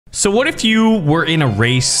So what if you were in a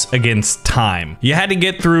race against time? You had to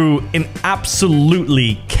get through an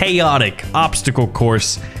absolutely chaotic obstacle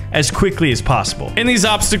course as quickly as possible. And these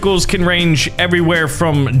obstacles can range everywhere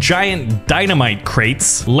from giant dynamite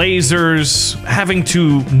crates, lasers, having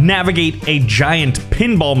to navigate a giant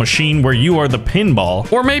pinball machine where you are the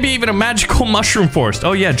pinball, or maybe even a magical mushroom forest.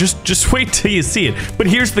 Oh yeah, just wait till you see it. But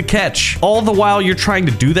here's the catch. All the while you're trying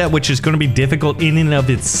to do that, which is going to be difficult in and of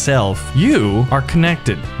itself, you are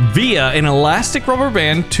connected via an elastic rubber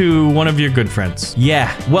band to one of your good friends.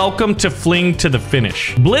 Yeah, welcome to Fling to the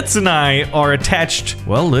Finish. Blitz and I are attached,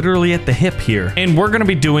 well, literally at the hip here, and we're gonna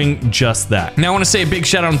be doing just that. Now I want to say a big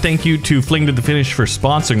shout out and thank you to Fling to the Finish for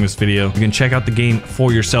sponsoring this video. You can check out the game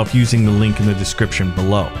for yourself using the link in the description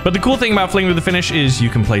below. But the cool thing about Fling to the Finish is you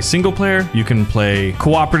can play single player, you can play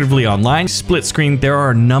cooperatively online, split screen. There are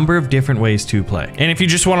a number of different ways to play. And if you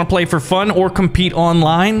just want to play for fun or compete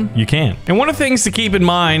online, you can. And one of the things to keep in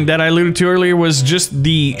mind that I alluded to earlier was just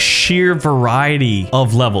the sheer variety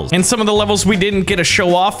of levels. And some of the levels we didn't get to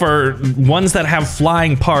show off are ones that have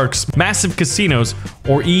flying parks, massive casinos,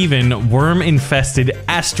 or even worm-infested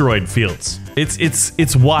asteroid fields.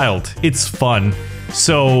 It's wild. It's fun.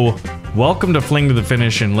 So welcome to Fling to the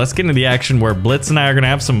Finish, and let's get into the action where Blitz and I are gonna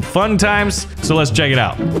have some fun times. So let's check it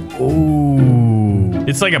out. Ooh,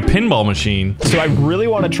 it's like a pinball machine. So I really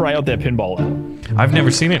want to try out that pinball. I've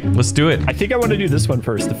never seen it. Let's do it. I think I want to do this one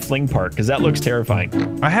first, the Fling part, because that looks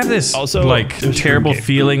terrifying. I have this also like terrible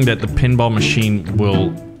feeling that the pinball machine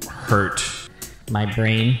will hurt my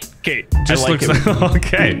brain. Okay, just like looks like,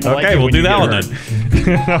 okay, we'll do that one then.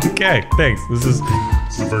 Okay, thanks. This is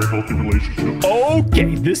a very healthy relationship.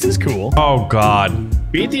 Okay, this is cool. Oh God.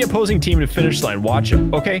 Beat the opposing team to finish line. Watch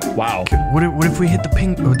it. Okay. Wow. What if we hit the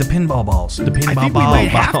pinball balls? The pinball I think we might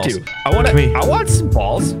have to. I want some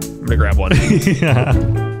balls. I'm gonna grab one. Yeah.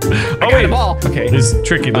 Oh wait, a ball. Okay. This is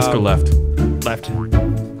tricky. Let's go left. Left. Oh,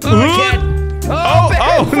 I can't. Oh,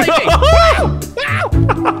 no!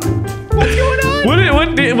 What's going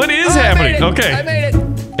on? What is happening? Okay. I made it.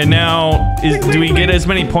 And now, do we get as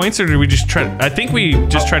many points, or do we just try? I think we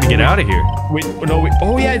just try to get out of here. Wait, no.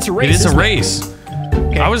 Oh yeah, it's a race. It is a race.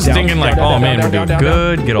 Okay, I was thinking like, oh man, we're doing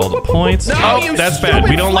good, get all the points. Oh, that's bad.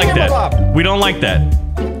 We don't like that. We don't like that.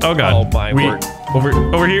 Oh God. Oh my word.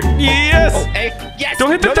 Over here. Yes. Oh, hey, yes.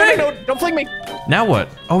 Don't hit the thing. No, don't fling me. Now what?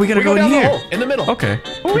 Oh, we gotta go in here. In the middle. Okay.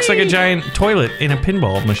 Looks like a giant toilet in a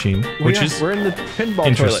pinball machine, which is we're in the pinball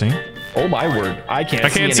interesting. Toilet. Oh my word! I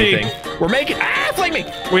can't see anything. We're making. Fling me!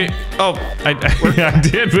 Wait. Oh, I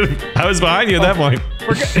did, but I was behind you at that point.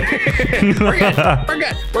 We're good. We're good. We're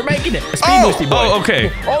good. We're making it. A speed boosty boy. Oh,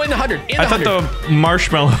 okay. Oh, in the 100. I thought the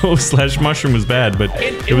marshmallow slash mushroom was bad, but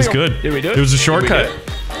it was good. Did we do it? It was a shortcut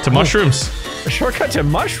to mushrooms. A shortcut to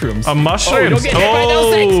mushrooms. A mushroom. Don't get hit by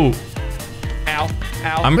those things. Ow.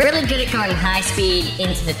 I'm really good at going high speed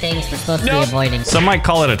into the things we're supposed to be avoiding. Some might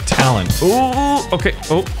call it a talent. Ooh. Okay.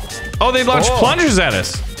 Oh, they launched plungers at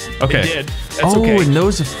us. Okay. They did. That's okay. And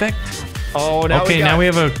those affect. Oh, now now we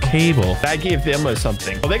have a cable. That gave them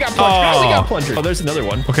something. Oh, they got plungers. Oh, we got plungers. Oh, there's another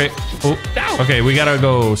one. Okay. Oh. Okay, we gotta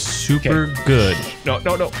go super good. No.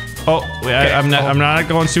 Oh, I'm not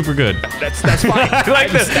going super good. That's fine. I like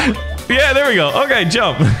this. Yeah, there we go. Okay,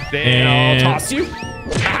 jump. Then I'll toss you.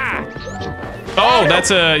 Ah. Oh, that's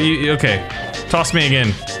okay. Toss me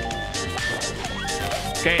again.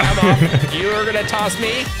 Okay, I'm off. You're gonna toss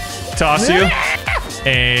me. Toss you.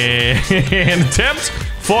 And attempt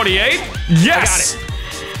 48. Yes. I got it.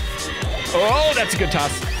 Oh, that's a good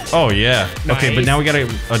toss. Oh yeah. Nice. Okay, but now we gotta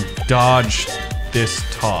dodge this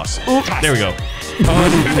toss. Ooh, there we go.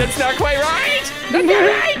 Oh, that's not quite right. That's not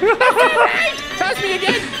right. That's not right. Toss me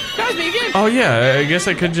again. Toss me again. Oh yeah, I guess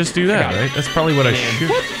I could just do that, right? That's probably what I should.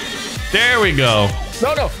 There we go.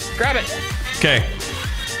 No, grab it. Okay.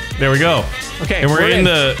 There we go. Okay. And we're in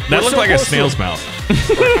the. That looked like a snail's mouth. I'm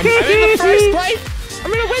in the first place.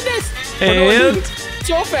 I'm gonna win this. And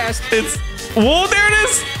so fast. It's. Whoa! There it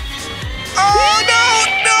is. Oh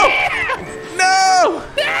no!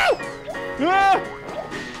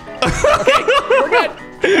 Okay, we're good.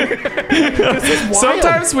 This is wild.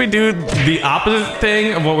 Sometimes we do the opposite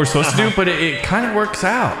thing of what we're supposed to do, but it kind of works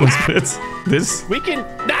out. It's this. We can.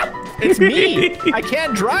 No, it's me. I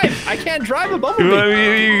can't drive. I can't drive a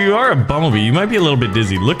bumblebee. You are a bumblebee. You might be a little bit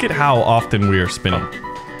dizzy. Look at how often we are spinning.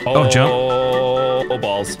 Oh, jump. Oh,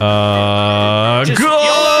 balls. Go!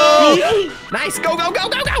 Nice. Go.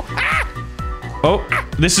 Ah! Oh,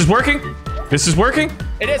 this is working. This is working.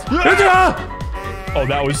 It is. Oh,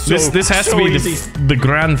 that was so This has to be the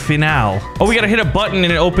grand finale. Oh, we gotta hit a button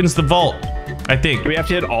and it opens the vault. I think. Do we have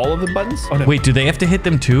to hit all of the buttons? Oh, no. Wait, do they have to hit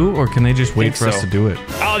them too, or can they just wait for us to do it?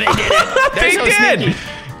 Oh, they did it. They did.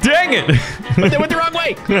 Dang it! But they went the wrong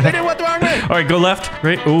way. They didn't went the wrong way. All right, go left.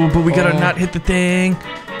 Right. Oh, but we gotta not hit the thing.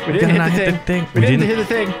 We didn't hit the thing. We didn't hit the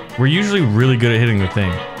thing. We're usually really good at hitting the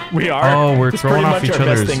thing. We are. Oh, we're it's throwing off each our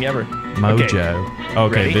other's best thing ever. mojo.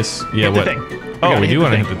 Okay, Ready? this. Yeah, hit what? The thing. Oh, we do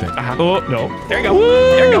want to hit the thing. Oh no! There you go.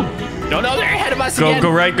 There you go. No, they're ahead of us again.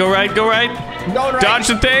 Go right. Go right. Go right. Going right. Dodge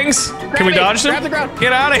the things. Can we dodge them? Grab the ground.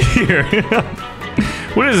 Get out of here.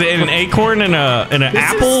 What is it? An acorn and an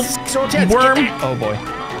apple so intense. worm? Oh boy.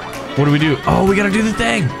 What do we do? Oh, we gotta do the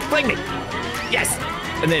thing. Fling me. Yes.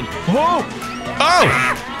 And then. Whoa.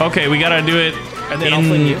 Oh. Okay, we gotta do it. And then I'll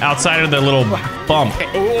fling you. Outside of the little bump. Okay.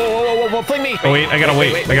 Whoa, fling me. Oh wait, I gotta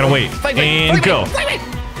wait. I gotta wait. Fling me. And go. Fling me.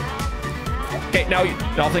 Okay, now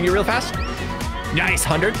I'll fling you real fast. Nice,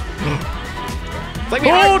 100. Fling me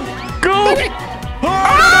hard. Go. Fling me.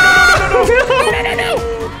 Oh, no.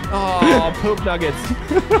 Oh, poop nuggets.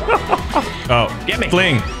 Oh, Get me.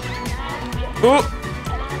 Fling. Ooh.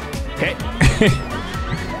 Okay.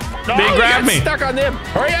 They grabbed me. Stuck on them.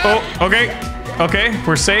 Hurry up. Oh, okay. Okay,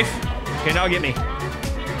 we're safe. Okay, now get me.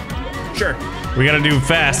 Sure. We gotta do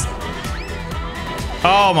fast.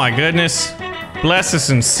 Oh my goodness. Bless us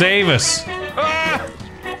and save us. Ah!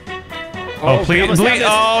 Oh, please.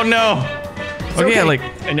 Oh no. Okay, like.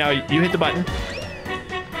 And now you hit the button.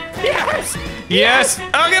 Yes! Yes!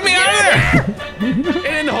 Oh, get me out of there! And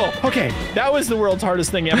in the hole. Okay, that was the world's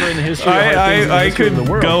hardest thing ever in the history of I could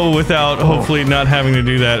go without hopefully not having to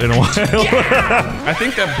do that in a while. Yeah! I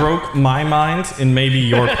think that broke my mind and maybe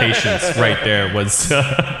your patience right there was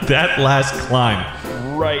that last climb.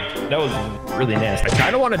 Right, that was really nasty. I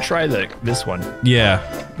kind of want to try this one. Yeah,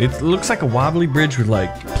 it looks like a wobbly bridge with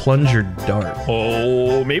like plunger dart.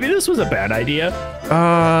 Oh, maybe this was a bad idea.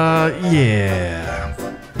 Yeah.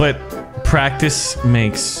 But practice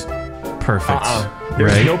makes perfect.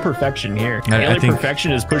 There's right? no perfection here. I The only think-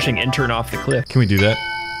 perfection is pushing intern off the cliff. Can we do that?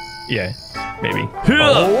 Yeah, maybe.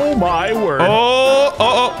 Oh my word.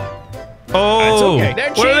 Oh. That's okay.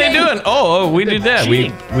 They're What are they cheating. doing? Oh, we did that.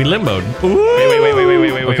 cheating. We limboed.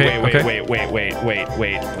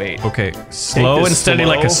 Wait. Okay, slow this and steady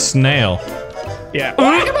slow. like a snail. Yeah.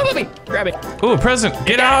 Oh, come on, let me grab it. Ooh, a present.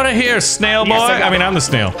 Get out of here, snail boy. Yes, I got I mean, it. I'm the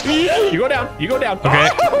snail. You go down. Okay.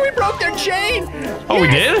 Oh, we broke their chain. Oh, we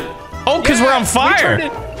did? Oh, because we're on fire.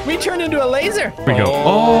 We turned into a laser. Here we go.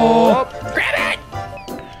 Oh. Grab it.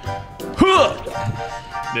 Huh.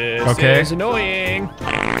 This Okay. is annoying.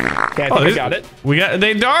 Okay, I think I got it.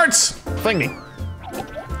 They darts. Fling me.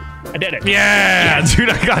 I did it. Yeah, dude,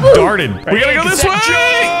 I got darted. We gotta go this way.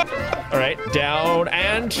 All right, down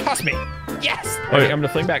and toss me. Yes. All Wait. right, I'm gonna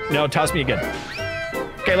fling back. No, toss me again.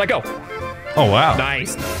 Okay, let go. Oh, wow.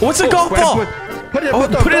 Nice. What's a golf ball? Put it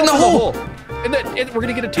in the hole. And then we're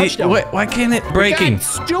gonna get a touchdown. Why can't it breaking? God,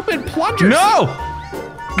 stupid plungers. No!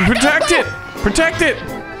 Protect it! Protect it!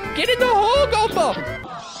 Get in the hole, golf ball.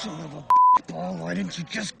 Why didn't you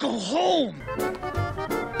just go home?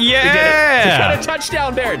 Yeah! We got a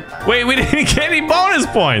touchdown, Baron. Wait, we didn't get any bonus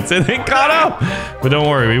points and they caught up. But don't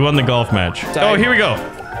worry, we won the golf match. Oh, here we go.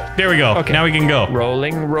 There we go. Okay. Now we can go.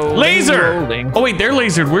 Rolling. Laser! Rolling. Oh, wait, they're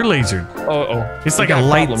lasered. We're lasered. Oh. It's like We a got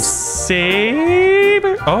problems.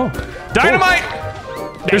 lightsaber. Oh. Dynamite!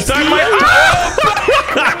 There's dynamite.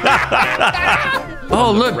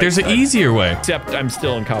 Oh, look, there's an easier way. Except I'm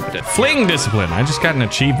still incompetent. Fling discipline. I just got an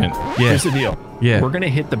achievement. Yeah. Here's the deal. Yeah. We're gonna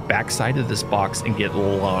hit the backside of this box and get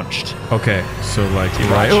launched. Okay, so like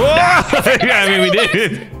right. watch. Yeah, I mean we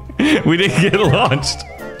did. We did get launched.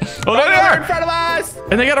 Oh, there they They're in are! front of us.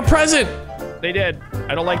 And they got a present. They did.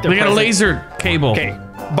 I don't like their They got a present. laser cable. Okay.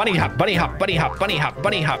 Bunny hop.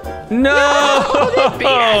 No!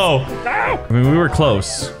 No. I mean, we were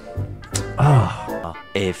close.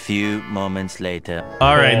 A few moments later.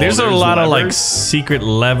 All right, there's a lot of like levers. secret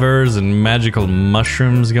levers and magical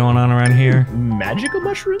mushrooms going on around here. Magical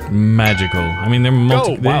mushroom? Magical. I mean, they're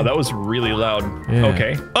multi. Oh, wow, that was really loud. Yeah.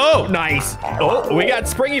 Okay. Oh, nice. Oh, we got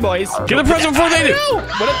springy boys. Get the present before they do. No. Oh,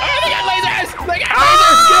 they got lasers. They got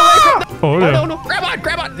lasers. Get away from them. Oh, no. No.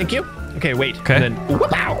 Grab on. Thank you. Okay, wait. Okay. And then,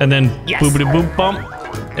 wow. And then Yes. boopity boop bump.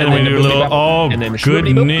 And then we then do a boopity little. bump. Oh, And then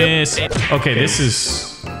shwoopity boop goodness. boop. Okay, this is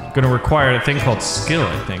gonna require a thing called skill,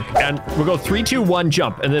 I think. And we'll go 3, 2, 1,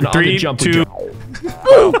 jump. And then on 3, the jump, 2. we jump.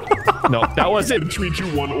 No, that wasn't. 3,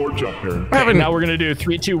 2, 1, or jump, Baron. Okay, now we're going to do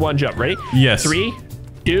 3, 2, 1, jump. Ready? Yes. 3,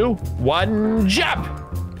 2, 1, jump.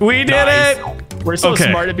 We did Nice. it. We're so Okay.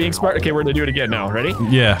 smart at being smart. Okay, we're going to do it again now. Ready?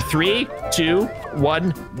 Yeah. 3, 2,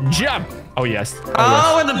 1, jump. Oh, yes.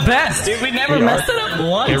 Oh, we're the best, dude. We never messed it up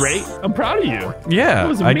once. Okay, ready? I'm proud of you. Yeah, That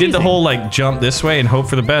was I did the amazing. whole like jump this way and hope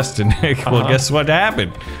for the best, and well, guess what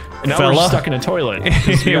happened? And now Fell we're off. stuck in a toilet.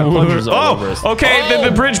 We got plungers all over us. Okay,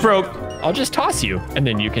 the bridge broke. I'll just toss you, and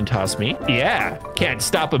then you can toss me. Yeah, can't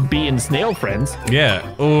stop a bee and snail friends. Yeah.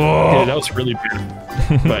 Dude, that was really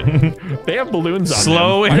bad. But they have balloons on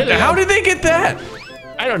Slow. them. How did they get that?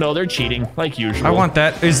 I don't know. They're cheating, like usual. I want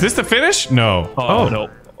that. Is this the finish? No. Oh, no.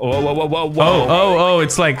 Whoa. Oh,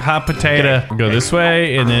 it's like hot potato. Okay. Go this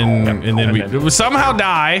way, and then we somehow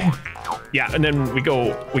die. Yeah, and then we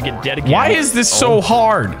get dead again. Why is this so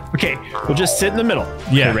hard? Okay, we'll just sit in the middle.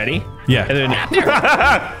 Yeah. Okay, ready? Yeah. And then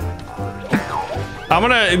I'm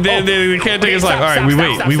gonna. They can't take us life. All right, we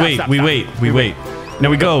wait. Now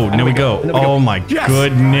we go. Oh my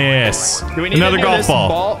goodness! Do we need Another to do golf this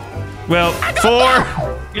ball. Well,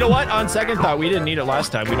 4. You know what? On second thought, we didn't need it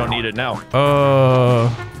last time. We don't need it now.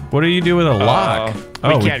 What do you do with a lock?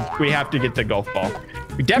 We can't. We have to get the golf ball.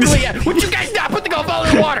 We definitely. Would you guys not put the golf ball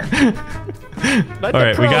in the water? All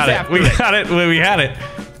right, we got it. We had it.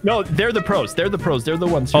 No, they're the pros. They're the pros. They're the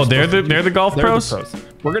ones. Oh, they're the golf pros?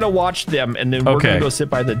 We're gonna watch them, and then we're gonna go sit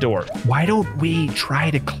by the door. Why don't we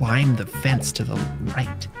try to climb the fence to the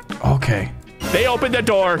right? Okay. They opened the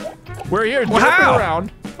door. We're here derping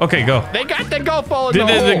around. Okay, go. They got the golf ball in the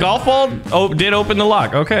hole. The golf ball did open the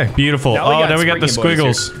lock. Okay, beautiful. Now we got the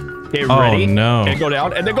squiggles. Okay, ready? Oh no. Okay, go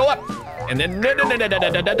down and then go up. And then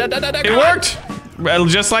it worked. Well,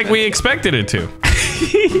 just like we expected it to.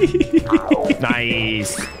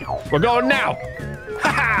 Nice. We're going now.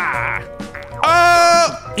 Ha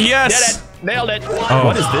ha! Yes. Did it. Nailed it. Oh,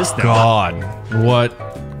 what is this now? God. What?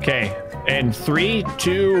 Okay. And 3,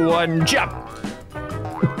 2, 1, jump.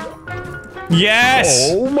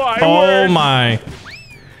 Yes. Oh my. Oh my.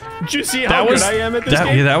 Did you see how good I am at this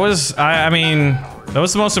game? Yeah, that was. I mean, that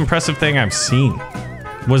was the most impressive thing I've seen.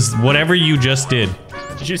 Was whatever you just did.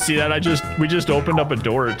 Did you see that? We just opened up a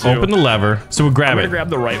door or two. Open the lever. So we'll grab I'm it. gonna grab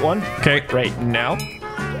the right one. Okay. Right now.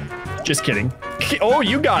 Just kidding. Oh,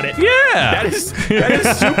 you got it. Yeah. That is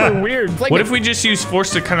super weird. Like what if we just use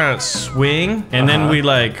force to kind of swing, and then we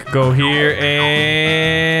like go here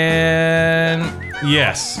and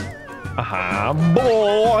yes.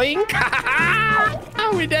 Boing.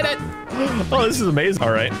 Oh, we did it. Oh, this is amazing.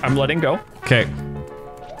 All right, I'm letting go. Okay.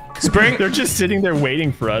 Spring. They're just sitting there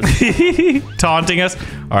waiting for us. Taunting us.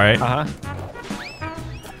 All right.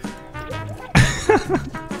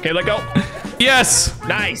 Okay, let go. Yes.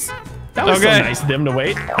 Nice. That was so nice of them to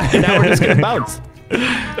wait. And now we're just gonna bounce.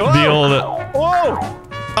 Whoa. The old. Whoa.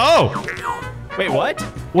 Oh. Wait, what?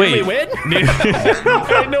 Wait. Did we win? I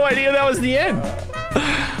had no idea that was the end.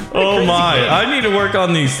 Oh my! I need to work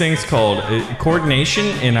on these things called coordination,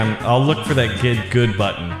 and I'll look for that get good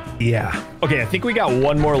button. Yeah. Okay, I think we got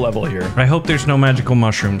one more level here. I hope there's no magical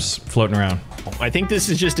mushrooms floating around. I think this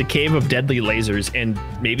is just a cave of deadly lasers and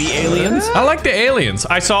maybe aliens. I like the aliens.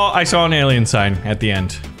 I saw an alien sign at the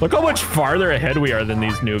end. Look how much farther ahead we are than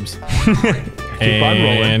these noobs. Keep on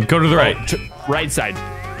rolling. And go to the right. Right side.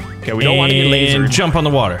 Okay, we don't want to get lasered. Jump on the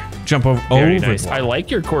water. Jump over. Very nice. I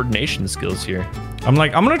like your coordination skills here. I'm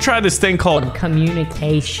gonna try this thing called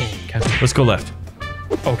communication. Let's go left.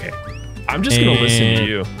 Okay. I'm just gonna listen to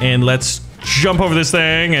you. And let's jump over this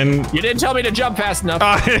thing and... You didn't tell me to jump fast enough.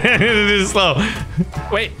 It is slow.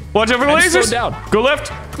 Wait. Watch out for the lasers. Slow down. Go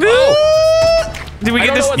left. Oh. Did we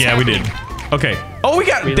get this? Yeah, we did. Okay. Oh, we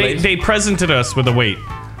got... They presented us with a weight.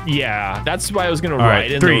 Yeah, that's why I was gonna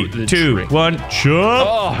ride in 3, 2, 1, jump.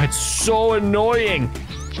 Oh, it's so annoying.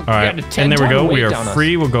 All right, and there we go. We are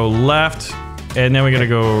free. We'll go left. And then we gotta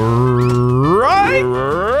go right.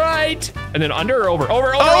 Right. And then under or over?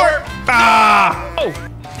 Over. Ah! Oh.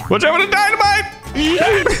 Watch out for the dynamite!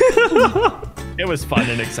 It was fun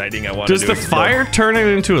and exciting. I wanted to Does the fire turn it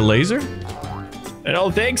into a laser? I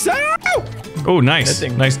don't think so. Oh, nice.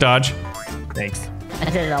 Nice dodge. Thanks. I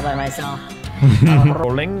did it all by myself.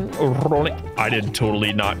 Rolling. I did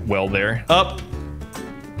totally not well there. Up.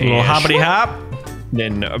 A little hoppity hop.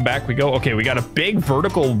 Then back we go. Okay, we got a big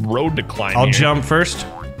vertical road to climb. I'll jump first.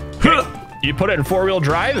 Okay. You put it in 4-wheel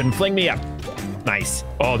drive and fling me up. Nice.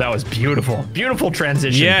 Oh, that was beautiful. Beautiful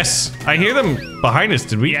transition. Yes. I hear them behind us.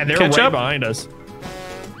 Did we they're catch right up? behind us.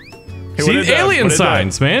 Hey, see, alien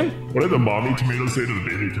signs, man. What did the mommy tomato say to the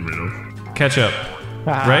baby tomato? Catch up.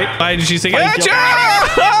 Right? Why did she say, catch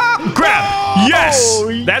up? Grab. Yes.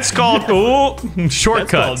 That's called,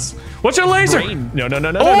 shortcuts. What's your laser? No.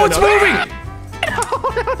 Oh, it's moving.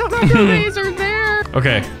 The laser there.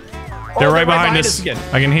 Okay. They're right behind us. Again.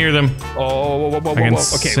 I can hear them. Whoa. Okay, we're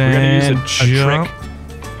gonna use a trick.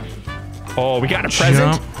 Oh, we got a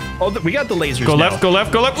present. Oh, we got the lasers. Go left. Ooh!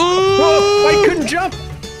 Whoa, I couldn't jump.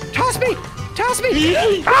 Toss me.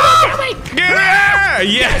 Yeah!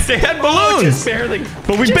 Yes, they had balloons. Just barely.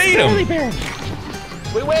 But we beat them.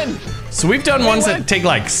 We win. So we've done ones that take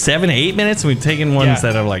like 7 to 8 minutes, and we've taken ones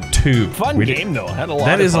that are like 2. Fun game though. Had a lot.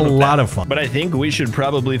 That is a lot of fun. But I think we should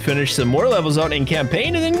probably finish some more levels out in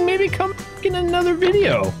campaign, and then maybe come in another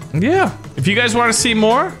video. Yeah. If you guys want to see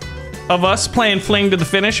more of us playing Fling to the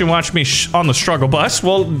finish and watch me on the struggle bus,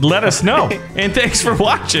 well, let us know. And thanks for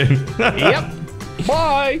watching. Yep.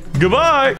 Bye. Goodbye.